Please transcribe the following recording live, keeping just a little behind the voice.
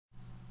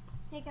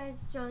Hey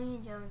guys, it's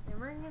Jillian Jones, and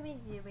we're going to be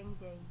doing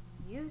the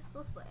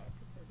useless web.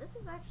 So this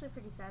is actually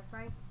pretty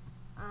satisfying.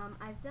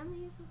 I've done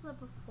the useless web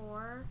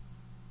before,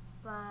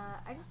 but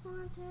I just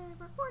wanted to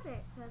record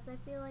it because I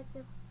feel like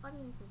the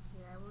audience is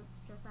here. I won't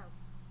stress out.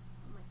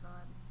 Oh my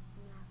god,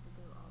 I'm going to have to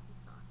do all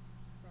these dots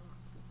because I want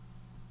to.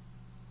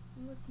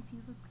 Look, if you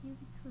look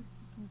really close,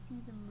 you can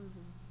see them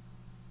moving.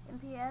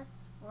 MPS,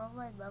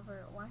 Worldwide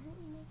Lover, why aren't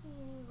you making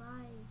any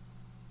live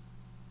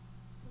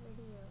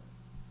videos?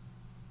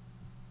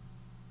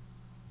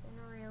 In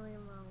a really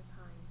long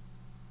time.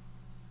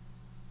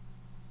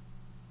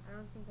 I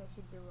don't think I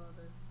should do all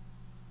this.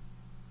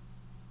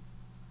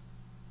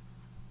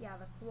 Yeah,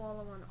 the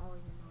koala one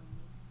always annoyed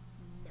me.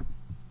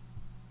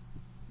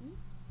 No.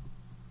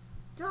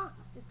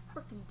 Ducks! It's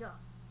freaking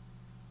ducks.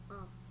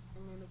 I'm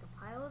gonna make a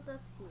pile of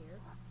ducks here,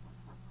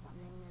 and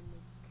then I'm gonna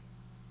make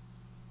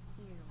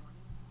cedar one.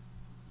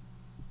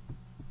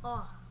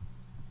 Oh,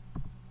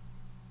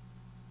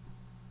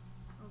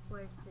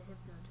 where's the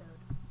Hypnotoad?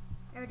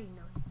 I already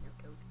know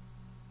Hypnotoad.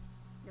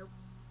 Nope.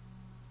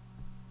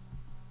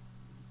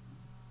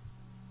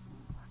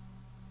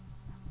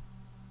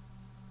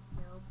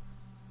 Nope.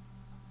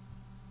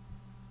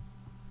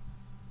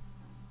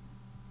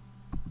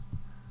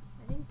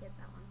 I didn't get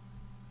that one.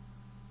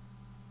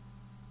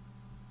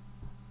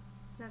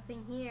 There's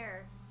nothing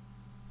here.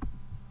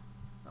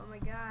 Oh my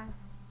god.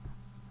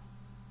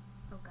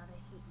 Oh god, I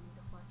hate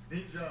needle flex.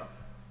 Ninja,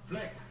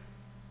 flex.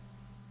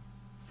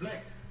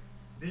 Flex.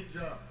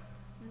 Ninja.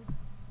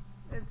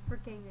 That's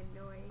freaking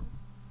annoying.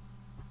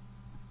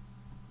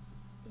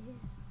 Yeah.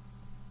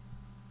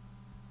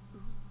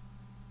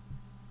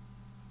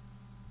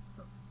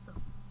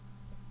 Oh,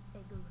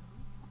 egg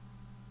alone.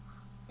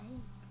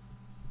 Egg.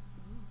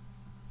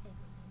 Egg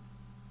alone.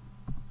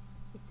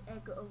 It's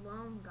egg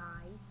alone,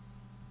 guys.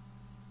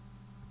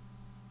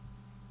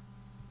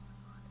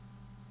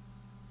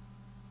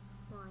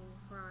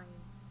 Frying.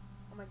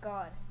 Oh my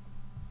god.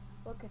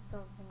 Look at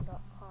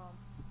something.com.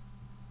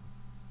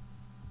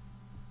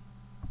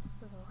 This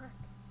doesn't work.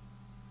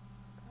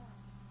 God.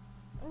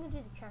 I'm gonna do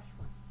the trash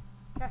one.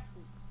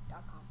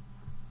 Trashweek.com.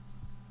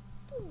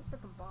 Do this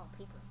freaking ball of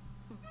paper.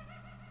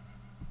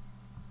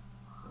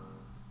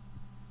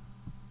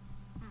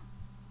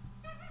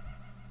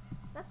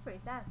 That's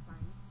pretty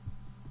satisfying.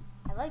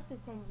 I like the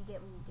sound you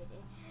get when you get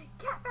in.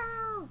 Cat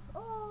bounce!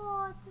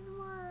 Oh, it didn't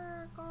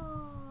work.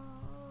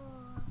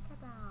 Oh, cat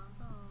bounce.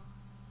 Oh.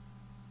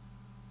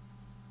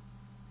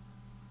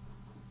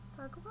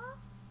 Taguha?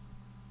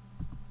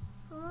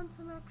 For once,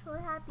 I'm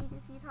actually happy to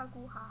see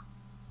Taguha.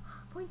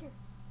 Pointer!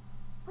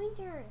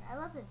 Pointer! I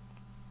love this.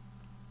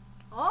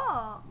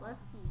 Oh!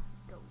 Let's see.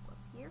 Go up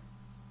here.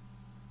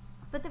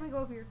 But then we go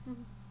over here.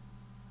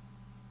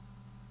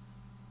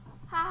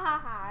 Ha ha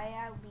ha!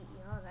 I'll beat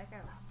you. Oh, that guy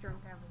was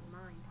drunk out of his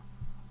mind.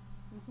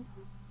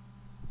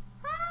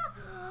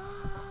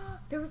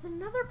 There was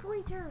another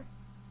pointer!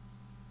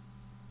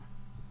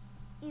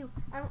 Ew,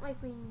 I don't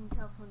like reading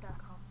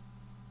telephone.com.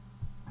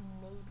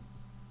 Maybe.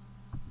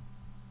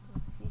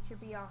 Will the future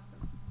be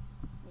awesome?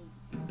 Maybe.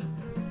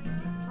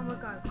 Oh my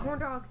god, corn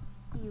dog!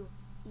 Ew,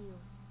 ew.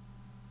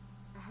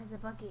 I has a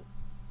bucket.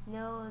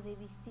 No, they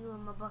be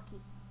stealing my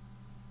bucket.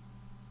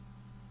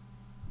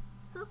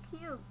 So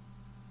cute.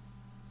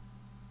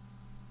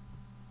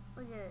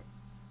 Look at it.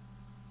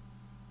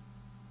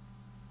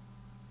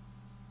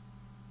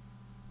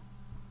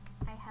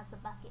 I have a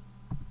bucket.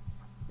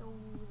 No,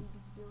 they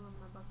be stealing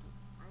my bucket.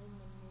 I'm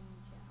a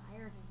ninja. I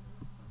already know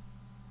this one.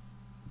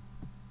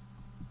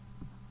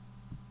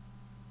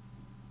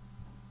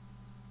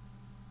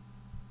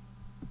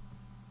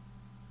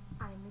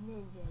 I'm a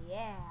ninja.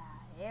 Yeah,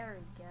 there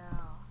we go.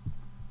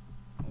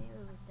 I knew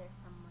it was there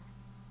somewhere.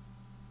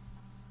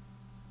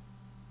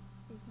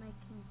 Is my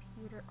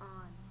computer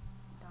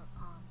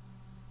on.com?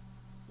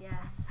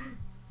 Yes.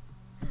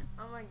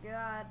 Oh my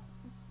god.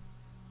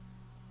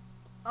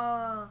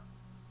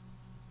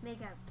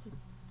 Make out, kiss.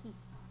 You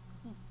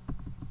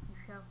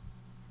shall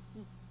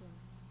kiss him.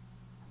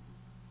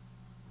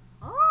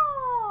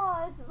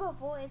 Oh, it's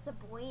a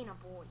boy and a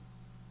boy.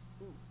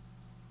 Ooh.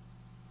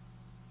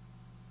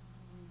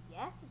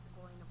 Yes, it's a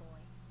boy and a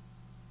boy.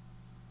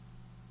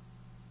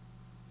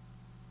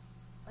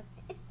 But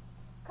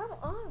come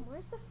on,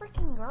 where's the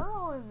freaking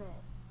girl in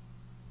this?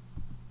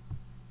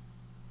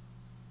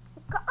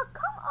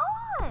 Come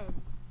on!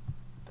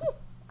 Kiss!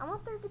 I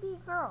want there to be a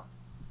girl.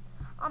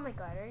 Oh my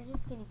god, are you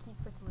just gonna keep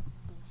freaking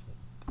looking shit?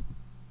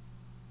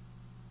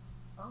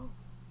 Oh,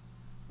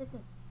 this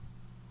is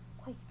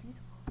quite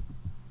beautiful.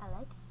 I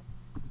like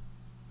it.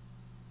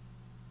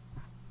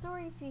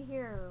 Sorry if you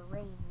hear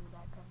rain in the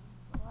background.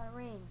 There's a lot of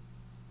rain.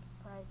 I'm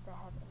surprised I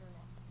have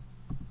internet.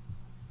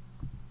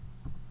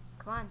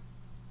 Come on.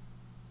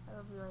 I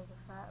love you like a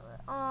fat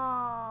rat.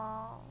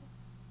 Oh,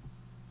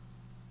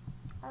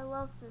 I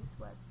love this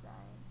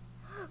website.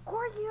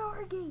 Corgi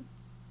Orgy!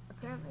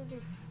 Apparently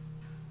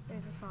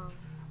there's a song.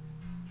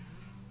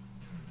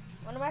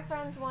 One of my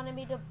friends wanted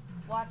me to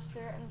watch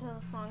through it until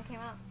the song came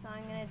out, so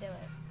I'm gonna do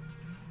it.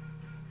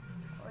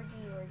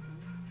 Orgy.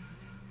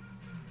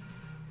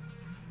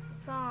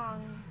 It's a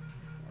song,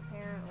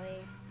 apparently.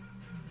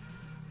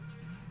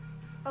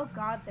 Oh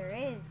God, there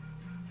is.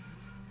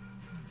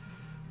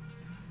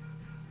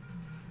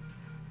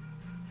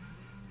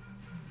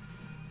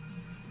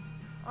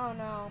 Oh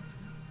no.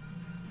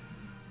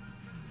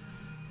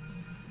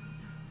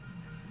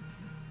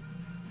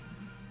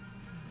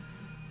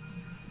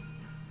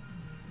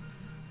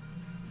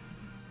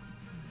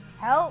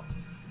 Help!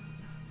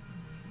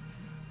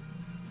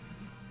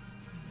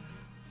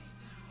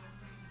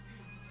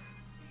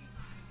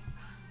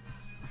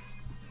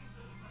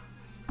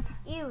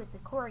 Ew, it's a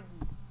corgi.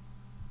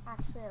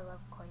 Actually, I love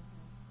corgis.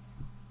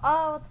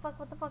 Oh, what the fuck,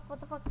 what the fuck, what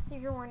the fuck?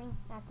 Seizure warning.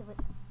 Active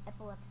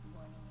epilepsy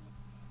warning.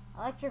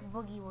 Electric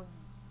boogie woogie.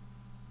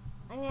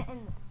 I'm gonna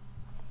end this.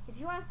 If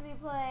you want to see me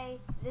play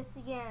this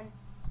again,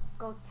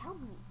 go tell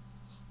me.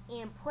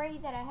 And pray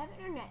that I have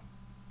internet.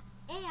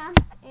 And,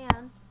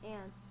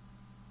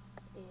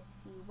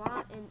 if you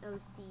want an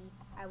OC,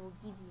 I will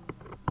give you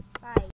one. Bye.